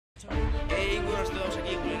buenos todos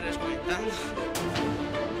aquí, Gulleres comentando.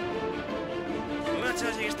 Bueno,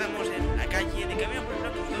 chavales, aquí estamos en la calle de camino por el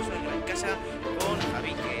bloque 2 a la gran casa con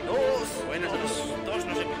Javi, que dos. Buenas, dos,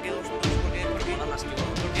 no sé por qué dos, ¿por qué? Nada más que uno.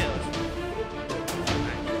 ¿Por qué dos?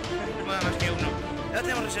 Nada más que uno. Ya lo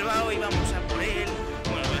tenemos reservado y vamos a por él.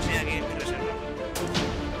 Bueno, pues ya que mi reserva.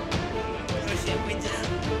 A ver si encuentra.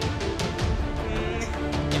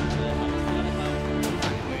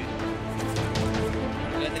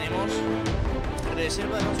 Ya tenemos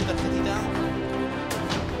reserva, damos su tarjetita.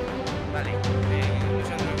 Vale, pues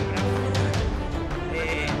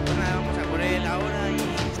nada, vamos a por él ahora y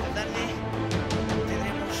esta tarde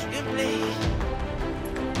tendremos gameplay.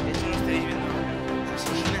 De hecho lo estaréis viendo ahora,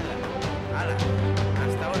 así que nada, hala,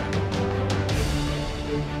 hasta ahora.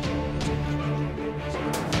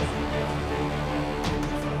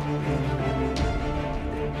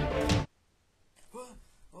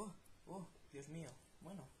 Oh, Dios mío.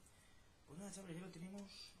 Bueno, pues nada, chavales, ya lo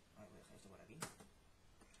tenemos. A ver, voy a dejar esto por aquí.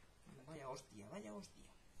 Vaya hostia, vaya hostia.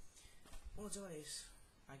 Bueno, chavales,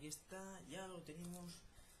 aquí está, ya lo tenemos.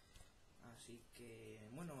 Así que,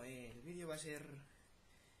 bueno, el vídeo va a ser,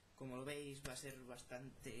 como lo veis, va a ser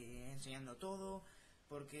bastante enseñando todo.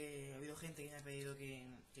 Porque ha habido gente que me ha pedido que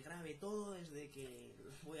grabe todo desde que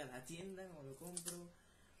voy a la tienda, como lo compro,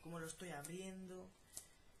 cómo lo estoy abriendo.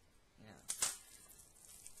 Y nada.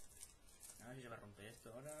 A ver si se va a romper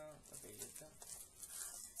esto ahora. Papeleta.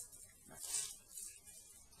 Vale.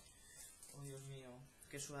 Oh, Dios mío,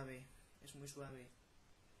 qué suave. Es muy suave.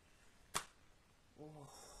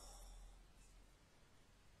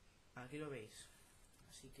 Aquí lo veis.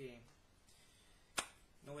 Así que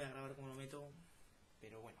no voy a grabar como lo meto,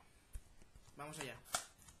 pero bueno. Vamos allá.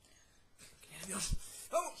 ¡Qué nervios!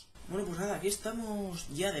 ¡Vamos! Bueno, pues nada, aquí estamos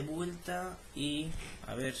ya de vuelta. Y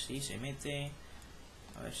a ver si se mete.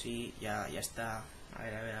 A ver si ya está. A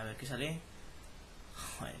ver, ¿qué sale?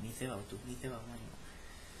 Joder, ni cebado tú, ni cebado, man.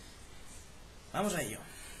 Vamos a ello.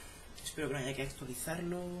 Espero que no haya que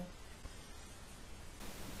actualizarlo.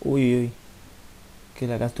 Uy. Que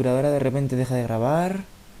la capturadora de repente deja de grabar.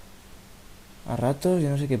 A ratos, yo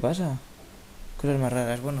no sé qué pasa. Cosas más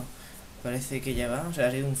raras. Bueno, parece que ya va. O sea,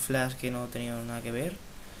 ha sido un flash que no tenía nada que ver.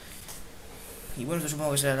 Y bueno, esto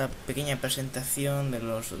supongo que será la pequeña presentación de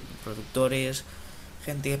los productores,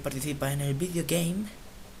 gente que participa en el video game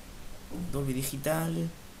Dolby Digital.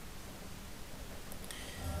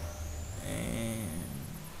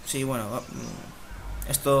 Sí, bueno,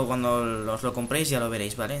 esto cuando os lo compréis ya lo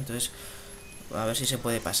veréis, ¿vale? Entonces, a ver si se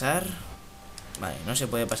puede pasar. Vale, no se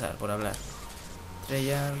puede pasar por hablar.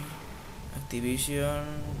 Traigo, Activision.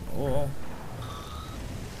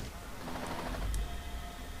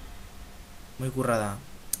 Muy currada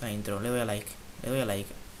la intro, le doy a like.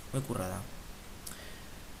 Muy currada.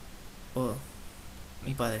 Oh,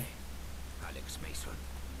 mi padre. Alex Mason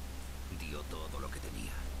dio todo lo que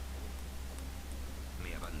tenía.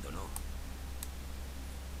 Me abandonó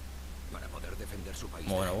para poder defender su país.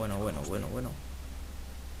 Bueno.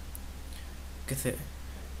 ¿Qué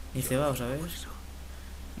ni cebado, ¿sabes?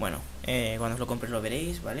 Bueno, cuando os lo compréis lo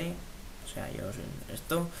veréis, ¿vale? O sea, yo os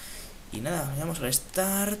esto. Y nada, vamos al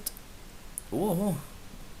start. Bueno.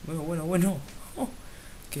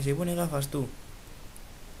 Que se pone gafas tú.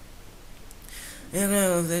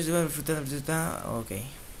 Ok.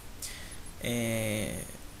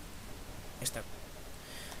 Está.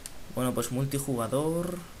 Bueno, pues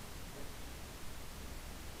multijugador.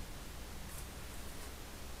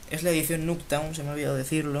 Es la edición Nuketown, se me ha olvidado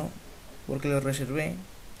decirlo, porque lo reservé.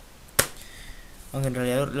 Aunque en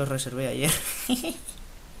realidad lo reservé ayer.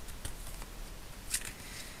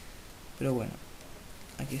 Pero bueno,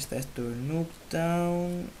 aquí está esto, el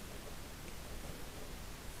Nuketown.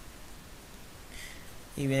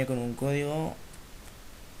 Y viene con un código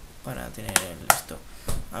para tener esto.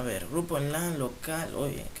 A ver, grupo en LAN, local.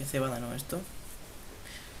 Oye, qué cebada, ¿no? Esto.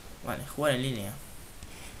 Vale, jugar en línea.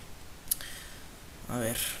 A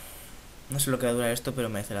ver, no sé lo que va a durar esto, pero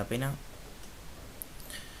merece la pena.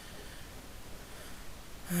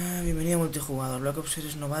 Bienvenido a multijugador. Black Ops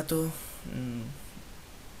eres novato.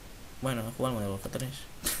 Bueno, he jugado al modelo 3.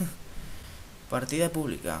 Partida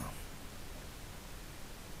pública.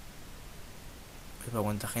 Pero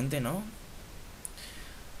cuánta gente, ¿no?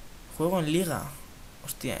 Juego en liga.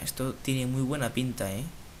 Hostia, esto tiene muy buena pinta, ¿eh?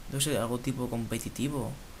 Debe ser algo tipo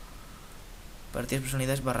competitivo. Partidas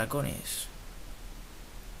personalidades barracones.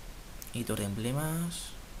 Editor de emblemas.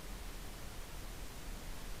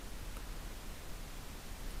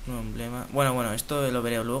 No emblema. Bueno, esto lo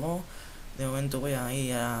veré luego. De momento voy a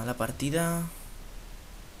ir a la partida.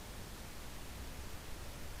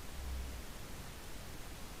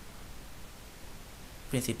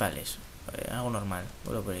 Principales. Algo normal,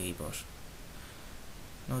 vuelo por equipos.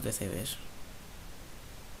 No te cebes.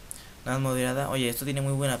 Nada moderada. Oye, esto tiene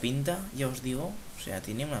muy buena pinta, ya os digo. O sea,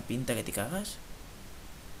 tiene una pinta que te cagas.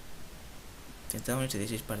 Intentado unirse de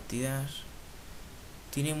 6 partidas.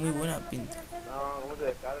 Tiene muy buena pinta. No, ¿cómo se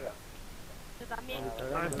descarga?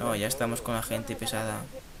 No, ya estamos con la gente pesada.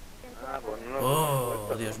 Ah, pues no.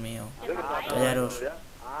 Oh, Dios mío. Callaros.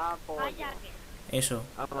 Ah, pues. Eso.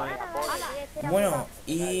 Bueno,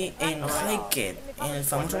 y en Hiker, en el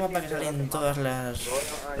famoso mapa que sale en todas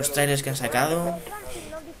los trailers que han sacado,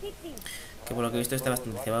 que por lo que he visto está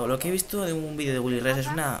bastante cebado. Lo que he visto de un vídeo de Willy Res es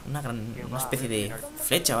una especie de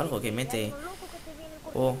flecha o algo que mete.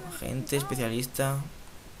 Oh, agente, especialista,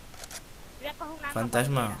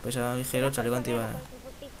 fantasma, pesado ligero, chaleco antibalas.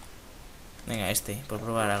 Venga, este, por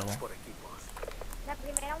probar algo.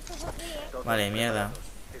 Vale, mierda.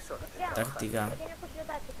 Táctica.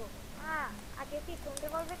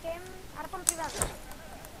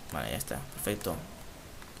 Vale, ya está, perfecto.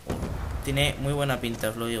 Tiene muy buena pinta,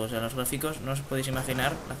 os lo digo. O sea, los gráficos no os podéis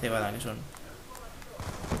imaginar la cebada que son.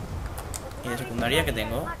 Y de secundaria que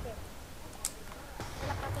tengo.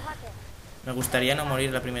 Me gustaría no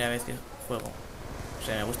morir la primera vez que juego. O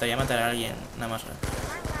sea, me gustaría matar a alguien, nada más.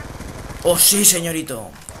 ¡Oh, sí, señorito!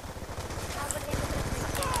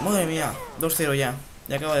 Madre mía, 2-0 ya.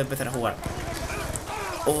 Ya acabo de empezar a jugar.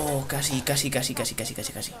 Oh, casi.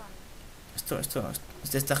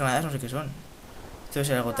 Estas granadas no sé qué son. Esto debe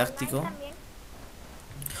ser algo táctico.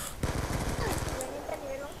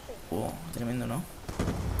 Oh, tremendo, ¿no?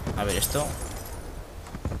 A ver, esto.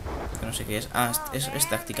 Que no sé qué es. Ah, es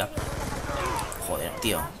táctica. Joder,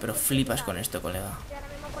 tío. Pero flipas con esto, colega.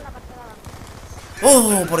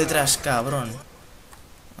 ¡Oh! Por detrás, cabrón.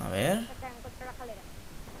 A ver.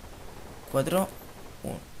 4,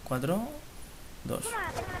 1, 4, 2.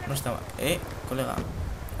 No estaba. Colega.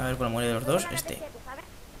 A ver, con la muerte de los dos, este.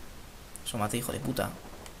 Eso mate, hijo de puta.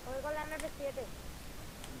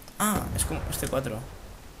 Ah, es como este 4.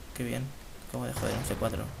 Qué bien. Como de joder, un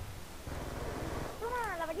C4.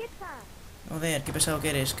 Joder, qué pesado que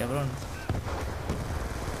eres, cabrón.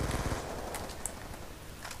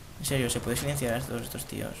 En serio, ¿se puede silenciar a todos estos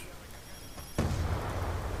tíos?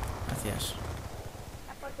 Gracias.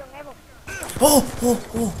 ¡Oh! ¡Oh!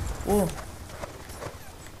 ¡Oh! ¡Oh!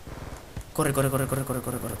 Corre.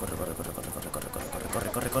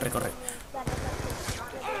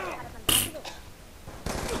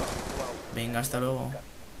 Venga, hasta luego.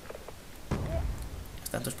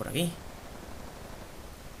 Están todos por aquí.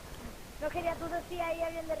 No quería tú decir ahí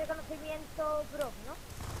alguien de reconocimiento, bro, ¿no?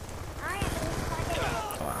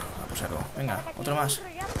 Toma, a posarlo. Venga, otro más.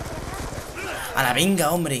 ¡A la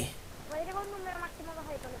venga, hombre!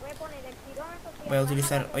 Voy a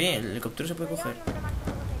utilizar... Oye, el helicóptero se puede coger.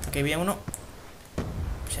 Aquí había uno.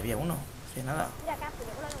 Pues había uno. No hacía nada.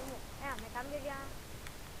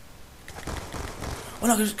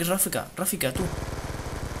 Hola, que es Ráfica. Ráfica, tú.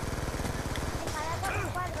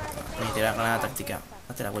 Oye, te da granada táctica.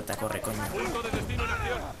 Date la vuelta, corre, coño.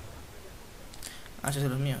 Ah, ese es de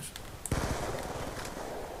los míos.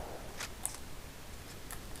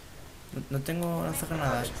 No tengo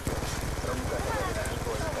lanzagranadas.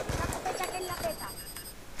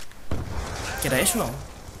 ¿Qué era eso?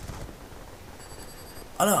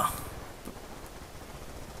 ¡Hala!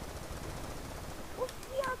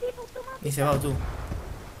 Ni cebado tú.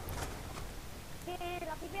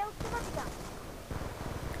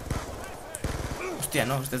 Hostia,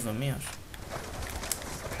 no, estos son míos.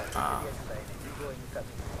 Ah.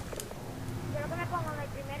 Yo lo que me pongo en el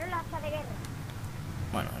primero es la hacha de guerra.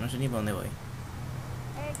 Bueno, no sé ni por dónde voy.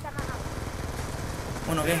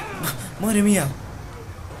 Bueno, ¿qué? ¡Madre mía!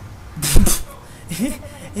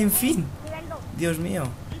 En fin. Dios mío.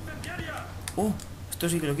 Oh, esto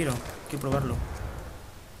sí que lo quiero. Hay que probarlo.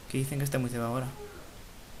 Que dicen que está muy cebado ahora.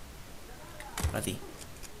 Para ti.